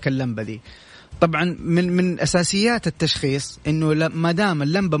حتظهر عندك اللمبة دي. طبعا من أساسيات التشخيص إنه ما دام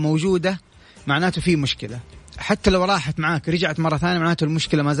اللمبة موجودة معناته في مشكلة، حتى لو راحت معاك رجعت مرة ثانية معناته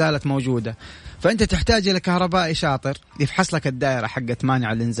المشكلة ما زالت موجودة. فأنت تحتاج إلى كهربائي شاطر يفحص لك الدائرة حقت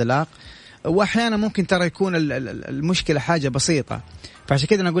مانع الانزلاق، وأحيانا ممكن ترى يكون المشكلة حاجة بسيطة. فعشان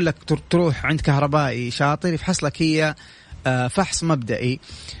كده أنا أقول لك تروح عند كهربائي شاطر يفحص لك هي فحص مبدئي.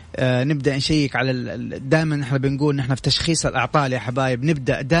 نبدأ نشيك على دائما نحن بنقول نحن في تشخيص الأعطال يا حبايب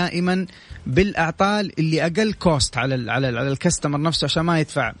نبدأ دائما بالأعطال اللي أقل كوست على الكاستمر نفسه عشان ما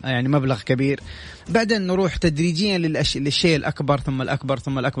يدفع يعني مبلغ كبير. بعدين نروح تدريجيا للشيء الأكبر ثم الأكبر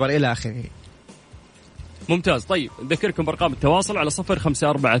ثم الأكبر إلى آخره. ممتاز. طيب نذكركم بأرقام التواصل على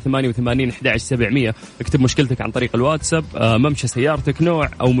 0548811700. اكتب مشكلتك عن طريق الواتساب، ممشى سيارتك، نوع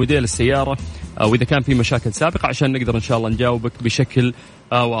أو موديل السيارة، أو إذا كان في مشاكل سابقة عشان نقدر إن شاء الله نجاوبك بشكل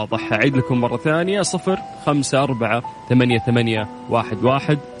واضح. أعيد لكم مرة ثانية 0548811700.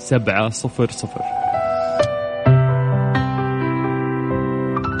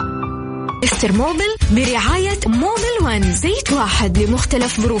 مستر موبل برعاية موبل 1، زيت واحد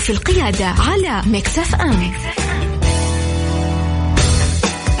لمختلف ظروف القيادة على ميكس اف ام.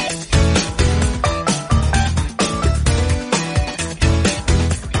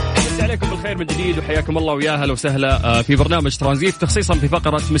 بالخير من جديد وحياكم الله ويا هلا وسهلا في برنامج ترانزيت تخصيصا في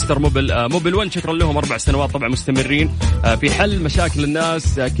فقرة مستر موبل 1. شكرا لهم 4 سنوات طبعا مستمرين في حل مشاكل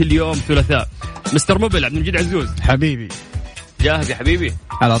الناس كل يوم ثلاثاء. مستر موبل عبد المجيد عزوز حبيبي جاهز يا حبيبي؟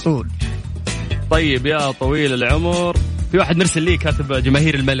 على طول. طيب يا طويل العمر، في واحد مرسل لي كاتب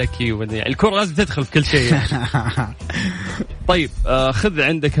جماهير الملكي يعني الكرة لازم تدخل في كل شيء. طيب خذ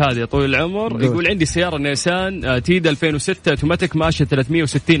عندك هذه يا طويل العمر. يقول عندي سيارة نيسان تيدا 2006 اوتوماتيك ماشية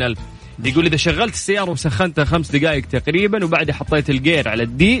 360,000. يقول إذا شغلت السيارة وسخنتها 5 دقائق تقريبا وبعدها حطيت الجير على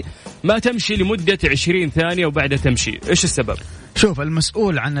الدي ما تمشي لمدة 20 ثانية وبعدها تمشي. إيش السبب؟ شوف،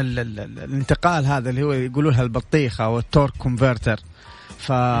 المسؤول عن الانتقال هذا اللي هو يقولوا لها البطيخة أو التورك كونفرتر.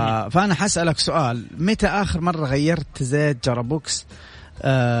 فأنا حسألك سؤال، متى آخر مرة غيرت زيت جرابوكس؟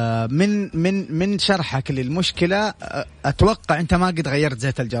 من شرحك للمشكلة أتوقع أنت ما قد غيرت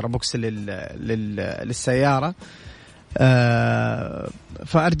زيت الجرابوكس للسيارة.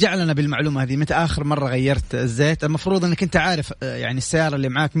 فأرجع لنا بالمعلومة هذه، متى آخر مرة غيرت الزيت؟ المفروض أنك أنت عارف يعني السيارة اللي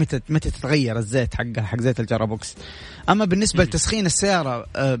معاك متى تتغير الزيت حق زيت الجرابوكس. أما بالنسبة لتسخين السيارة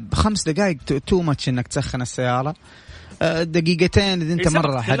 5 دقائق تو ماتش إنك تسخن السيارة. دقيقتين إذا أنت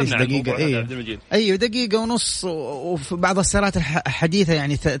مرة حريص، دقيقة أيوة دقيقة ونص. وفي بعض السيارات الحديثة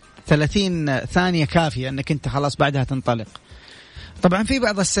يعني 30 ثانية كافية أنك أنت خلاص بعدها تنطلق. طبعا في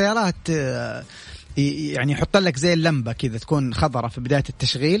بعض السيارات يعني يحط لك زي اللمبة كذا تكون خضرة في بداية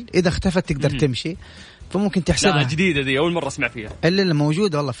التشغيل، إذا اختفت تقدر تمشي، فممكن تحسبها. لا جديدة دي أول مرة أسمع فيها. اللي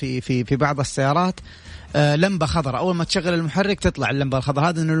موجود والله في بعض السيارات لمبة خضرة أول ما تشغل المحرك تطلع اللمبة الخضراء،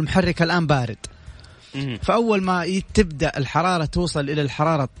 هذا إنه المحرك الآن بارد. فأول ما تبدأ الحرارة توصل إلى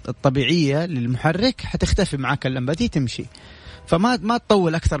الحرارة الطبيعية للمحرك حتختفي معك اللمبة دي تمشي. فما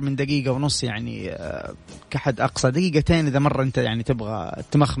تطول أكثر من دقيقة ونص يعني كحد أقصى، دقيقتين إذا مرة أنت يعني تبغى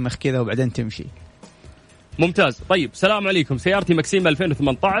تمخمخ كذا وبعدين تمشي. ممتاز. طيب سلام عليكم، سيارتي مكسيمة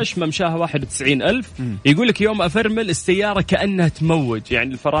 2018 ممشاها 91,000. يقول لك يوم أفرمل السيارة كأنها تموج،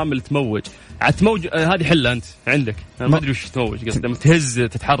 يعني الفرامل تموج. عتموج هذه حلة أنت عندك؟ أنا ما أدري وش تموج، قصدي تهز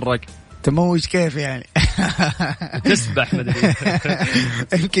تتحرك. تموج كيف يعني؟ تسبح مدري.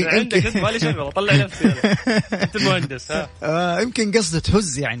 يمكن عندك أنت مالي شغل طلع نفسي أنت مهندس. يمكن قصده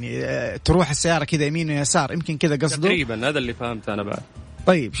تهز يعني تروح السيارة كذا يمين ويسار، يمكن كذا قصده تقريبا. هذا اللي فهمت أنا بعد.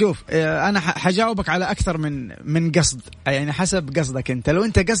 طيب شوف، أنا حجاوبك على أكثر من قصد، يعني حسب قصدك أنت. لو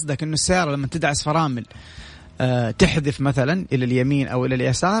أنت قصدك إنه السيارة لما تدعس فرامل تحذف مثلا إلى اليمين أو إلى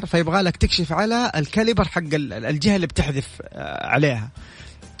اليسار، فيبغى لك تكشف على الكاليبر حق الجهة اللي بتحذف عليها.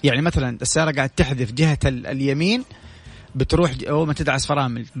 يعني مثلا السيارة قاعد تحذف جهة اليمين، بتروح أول ما تدعس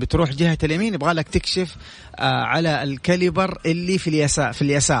فرامل بتروح جهة اليمين، يبغى لك تكشف على الكاليبر اللي في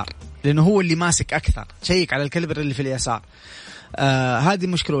اليسار لأنه هو اللي ماسك أكثر. شيك على الكاليبر اللي في اليسار. هذه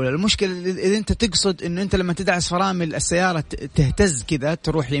مشكلة أولى. المشكلة إذا أنت تقصد إنه أنت لما تدعس فرامل السيارة تهتز كذا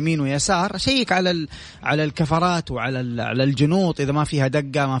تروح يمين ويسار، شيك على الكفرات وعلى الجنوط إذا ما فيها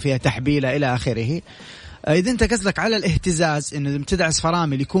دقة ما فيها تحبيلة إلى آخره. إذا أنت قصدك على الاهتزاز إنه لما تدعس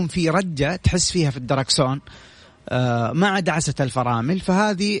فرامل يكون في رجة تحس فيها في الدركسون مع دعسة الفرامل،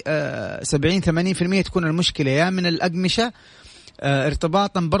 فهذه 70-80% تكون المشكلة يا من الأقمشة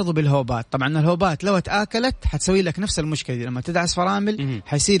ارتباطا برضو بالهوبات. طبعا الهوبات لو تآكلت حتسوي لك نفس المشكلة دي، لما تدعس فرامل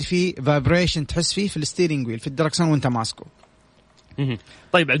حيصير في فايبريشن تحس فيه في الستيرينج ويل في الدركسون وانت ماسكه.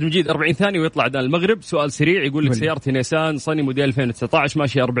 طيب عبد المجيد 40 ثانية ويطلع دان المغرب. سؤال سريع، يقول لك سيارتي نيسان صني موديل 2019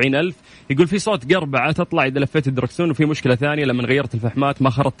 ماشي 40,000. يقول في صوت قربعة تطلع إذا لفيت الدركسون، وفي مشكلة ثانية لما غيرت الفحمات ما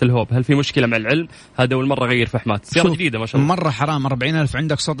خرطت الهوب. هل في مشكلة مع العلم؟ هذا أول مرة غير فحمات، سيارة جديدة ما شاء الله. مرة حرام 40,000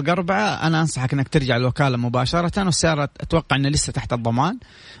 عندك صوت قربعة. أنا أنصحك أنك ترجع الوكالة مباشرة، والسيارة أتوقع أنها لسه تحت الضمان.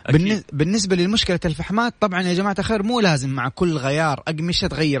 بالنسبة للمشكلة الفحمات طبعا يا جماعة خير مو لازم مع كل غيار أقمشة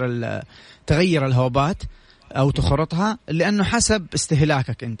تغير الهوبات أو تخرطها، لأنه حسب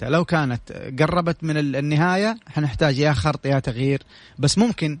استهلاكك أنت. لو كانت قربت من النهاية حنحتاج يا خرط يا تغيير، بس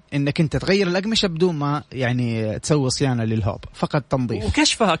ممكن أنك أنت تغير الأقمشة بدون ما يعني تسوي صيانة للهوب، فقط تنظيف.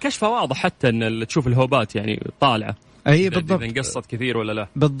 وكشفها واضح حتى أن تشوف الهوبات يعني طالعة. أي بالضبط، إذا انقصت كثير ولا لا.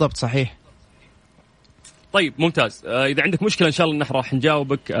 بالضبط صحيح. طيب ممتاز. إذا عندك مشكلة إن شاء الله نحن راح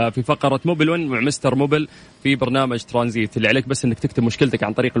نجاوبك في فقرة موبل 1 مع مستر موبل في برنامج ترانزيت. اللي عليك بس إنك تكتب مشكلتك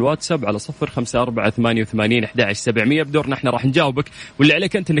عن طريق الواتساب على 0548811700 بدورنا احنا راح نجاوبك. واللي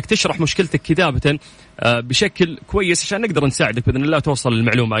عليك أنت إنك تشرح مشكلتك كتابة بشكل كويس عشان نقدر نساعدك بإذن الله توصل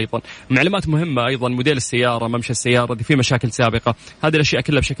المعلومة. أيضا معلومات مهمة، أيضا موديل السيارة، ممشى السيارة، دي في مشاكل سابقة، هذه الأشياء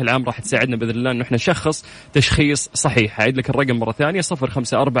كلها بشكل عام راح تساعدنا بإذن الله إنه احنا نشخص تشخيص صحيح. أعيد لك الرقم مرة ثانية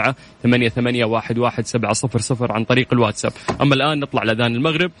 0548811700 عن طريق الواتساب. أما الآن نطلع لأذان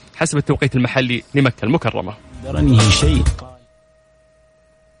المغرب حسب التوقيت المحلي لمكة المكرمة.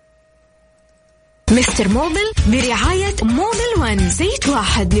 مستر موبل برعاية موبل 1، زيت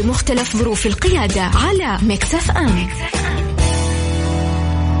واحد لمختلف ظروف القيادة على ميكس اف ام.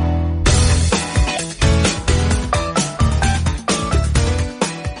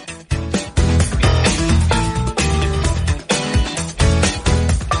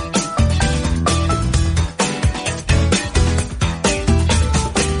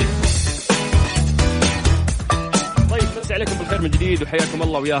 عليكم بالخير من جديد وحياكم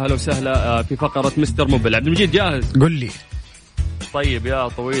الله ويا هلا وسهلا في فقرة مستر موبل. عبد المجيد جاهز؟ قل لي. طيب يا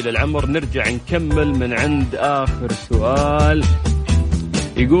طويل العمر نرجع نكمل من عند آخر سؤال.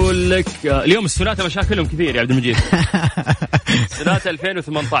 يقول لك اليوم السناتة مشاكلهم كثير يا عبد المجيد. سنة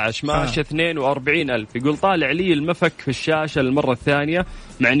 2018 ماشية 42,000. يقول طالع لي المفك في الشاشة للمرة الثانية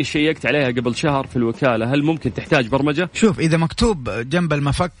مع اني شيكت عليها قبل شهر في الوكالة، هل ممكن تحتاج برمجة؟ شوف إذا مكتوب جنب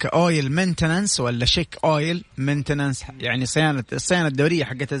المفك أويل مينتننس ولا شيك أويل مينتننس، يعني الصيانة الدورية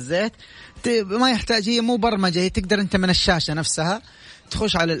حقت الزيت، ما يحتاج، هي مو برمجة، هي تقدر أنت من الشاشة نفسها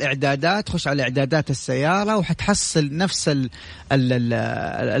تخش على الإعدادات، تخش على إعدادات السيارة وحتحصل نفس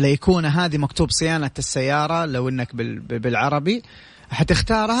الأيقونة هذه مكتوب صيانة السيارة، لو إنك بالعربي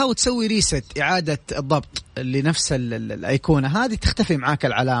حتختارها وتسوي ريست، إعادة الضبط لنفس الأيقونة هذه، تختفي معاك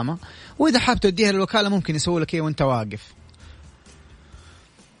العلامة. وإذا حاب توديها للوكالة ممكن يسوي لك إيه وأنت واقف.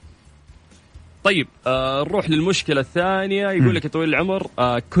 طيب نروح للمشكلة الثانية. يقول لك يا طويل العمر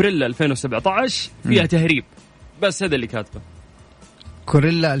كوريلا 2017 فيها تهريب، بس هذا اللي كاتبه.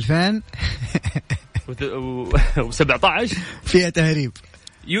 كوريلا 2017 فيها تهريب،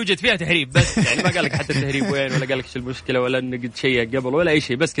 يوجد فيها تهريب بس، يعني ما قال لك حتى التهريب وين، ولا قال لك شو المشكلة، ولا انك قد شيء قبل، ولا اي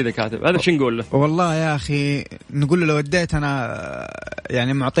شيء، بس كذا كاتب. هذا شو نقول له؟ والله يا اخي نقول له لو اديت انا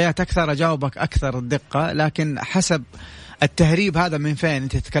يعني معطيات اكثر اجاوبك اكثر دقة، لكن حسب التهريب هذا من فين.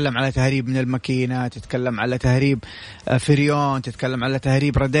 انت تتكلم على تهريب من الماكينة، تتكلم على تهريب فريون، تتكلم على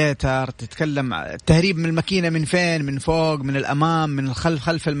تهريب راديتر، تتكلم التهريب من الماكينة من فين، من فوق، من الامام، من الخلف،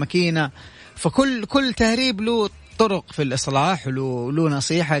 خلف الماكينة. فكل تهريب له طرق في الإصلاح له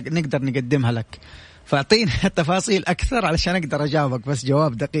نصيحة نقدر نقدمها لك، فأعطينا التفاصيل أكثر علشان أقدر أجاوبك بس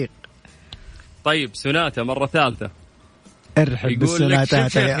جواب دقيق. طيب سناتة مرة ثالثة، ارحب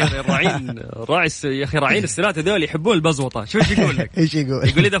بالسناتات يا أخي راعين السناتة ذول يحبون البزوطة. شو يقول لك؟ إيش يقول؟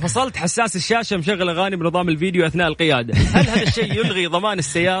 يقول إذا فصلت حساس الشاشة مشغل أغاني بنظام الفيديو أثناء القيادة، هل هذا الشيء يلغي ضمان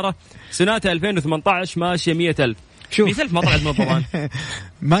السيارة؟ سناتة 2018 ماشية 100,000. 100,000 ما طلعت من الضمان.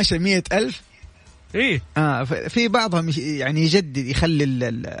 ماشية 100,000. إيه في بعضهم يعني يجدد، يخلي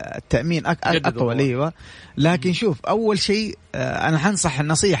التأمين أطول. أيوة، لكن شوف أول شيء أنا حنصح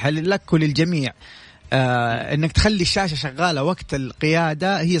النصيحة لك وللجميع، إنك تخلي الشاشة شغالة وقت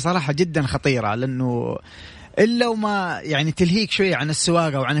القيادة. هي صراحة جدا خطيرة، لأنه إلا وما يعني تلهيك شوية عن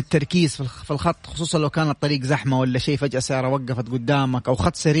السواقة وعن التركيز في الخط، خصوصا لو كان الطريق زحمة ولا شيء، فجأة سيارة وقفت قدامك أو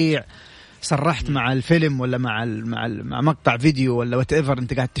خط سريع سرحت مع الفيلم ولا مع مقطع فيديو ولا whatever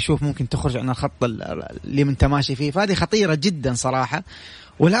انت قاعد تشوف، ممكن تخرج عن الخط اللي انت ماشي فيه. فهذه خطيرة جدا صراحة،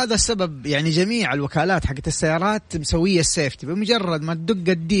 ولهذا السبب يعني جميع الوكالات حقت السيارات مسوية السيفتي، بمجرد ما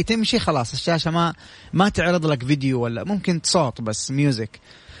تدق الدي تمشي خلاص الشاشة ما تعرض لك فيديو ولا ممكن صوت بس ميوزك.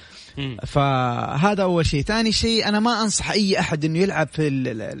 فهذا أول شيء. ثاني شيء أنا ما أنصح أي أحد إنه يلعب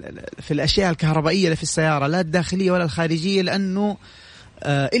في الأشياء الكهربائية اللي في السيارة، لا الداخلية ولا الخارجية، لأنه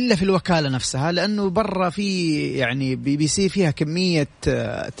إلا في الوكالة نفسها، لأنه برا في يعني BBC فيها كمية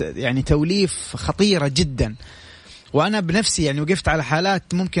يعني توليف خطيرة جدا. وأنا بنفسي يعني وقفت على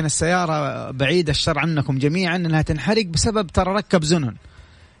حالات ممكن السيارة بعيدة الشر عنكم جميعا أنها تنحرق بسبب ترى ركب زنن.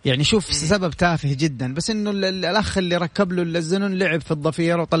 يعني شوف سبب تافه جدا، بس انه الاخ اللي ركب له الزنون لعب في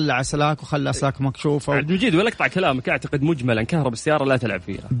الضفير وطلع اسلاك وخلى اسلاك مكشوفه. عبد المجيد ولا اقطع كلامك، اعتقد مجملا كهرب السياره لا تلعب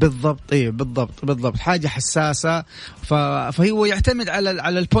فيها. بالضبط، ايه بالضبط حاجه حساسه. فهو يعتمد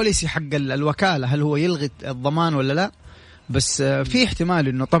على البوليسي حق الوكاله، هل هو يلغي الضمان ولا لا. بس في احتمال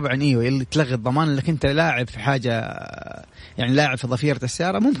انه طبعا ايوه تلغي الضمان، لكن انت لاعب في حاجه يعني لاعب في ضفيره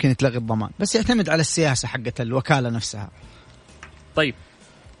السياره ممكن تلغي الضمان، بس يعتمد على السياسه حقت الوكاله نفسها. طيب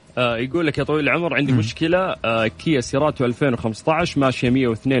يقول لك يا طويل العمر عندي مشكلة، كيا سيراتو 2015 ماشية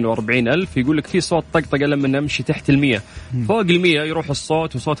 142,000. يقول لك في صوت طقطقة لما نمشي تحت 100، فوق 100 يروح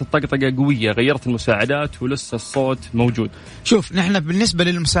الصوت وصوت الطقطقة قوية. غيرت المساعدات ولسه الصوت موجود. شوف نحن بالنسبة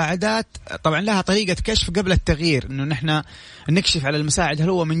للمساعدات طبعا لها طريقة كشف قبل التغيير، انه نحن نكشف على المساعد هل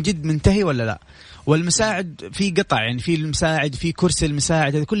هو من جد منتهي ولا لا. والمساعد في قطع، يعني في المساعد في كرسي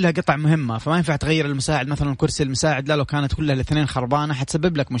المساعد، هذه كلها قطع مهمة، فما ينفع تغير المساعد. مثلا كرسي المساعد لا، لو كانت كلها الاثنين خربانة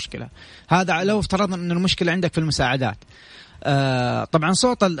حتسبب لك مشكلة. هذا لو افترضنا أن المشكلة عندك في المساعدات. طبعا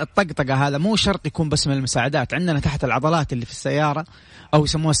صوت الطقطقة هذا مو شرط يكون بس من المساعدات، عندنا تحت العضلات اللي في السيارة أو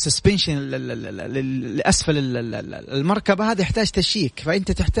يسموها السسبنشن لأسفل المركبة، هذا يحتاج تشيك.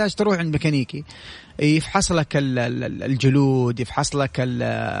 فأنت تحتاج تروح عند ميكانيكي يفحص لك الجلود، يفحص لك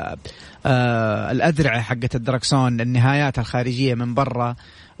الأذرعة حقة الدركسون، النهايات الخارجية من برا،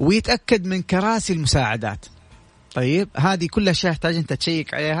 ويتأكد من كراسي المساعدات. طيب هذه كلها أشياء يحتاج أنت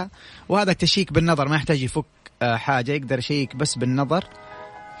تشيك عليها، وهذا التشيك بالنظر ما يحتاج يفك حاجة، يقدر يشيك بس بالنظر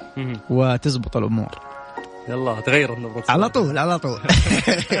وتزبط الأمور. يلا تغير النظرة على طول على طول.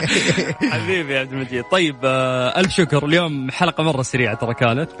 حبيبي يا عبد المجيد. طيب ألف شكر، اليوم حلقة مرة سريعة ترى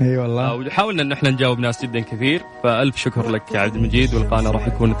كانت. اي والله، وحاولنا ان احنا نجاوب ناس جدا كثير، فألف شكر لك يا عبد المجيد، ولقانا راح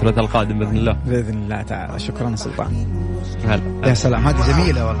يكون الثلاثاء القادم بإذن الله. بإذن الله تعالى. شكرا سلطان. هلا يا سلام، هذه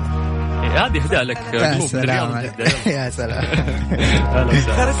جميلة والله. هذه هداء لك. يا سلام. يا سلام.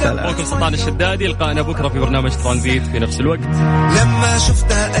 هلا وسهلا. أخوكم سلطان الشدادي، لقانا بكرة في برنامج ترانزيت في نفس الوقت. لما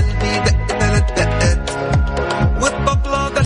شفتها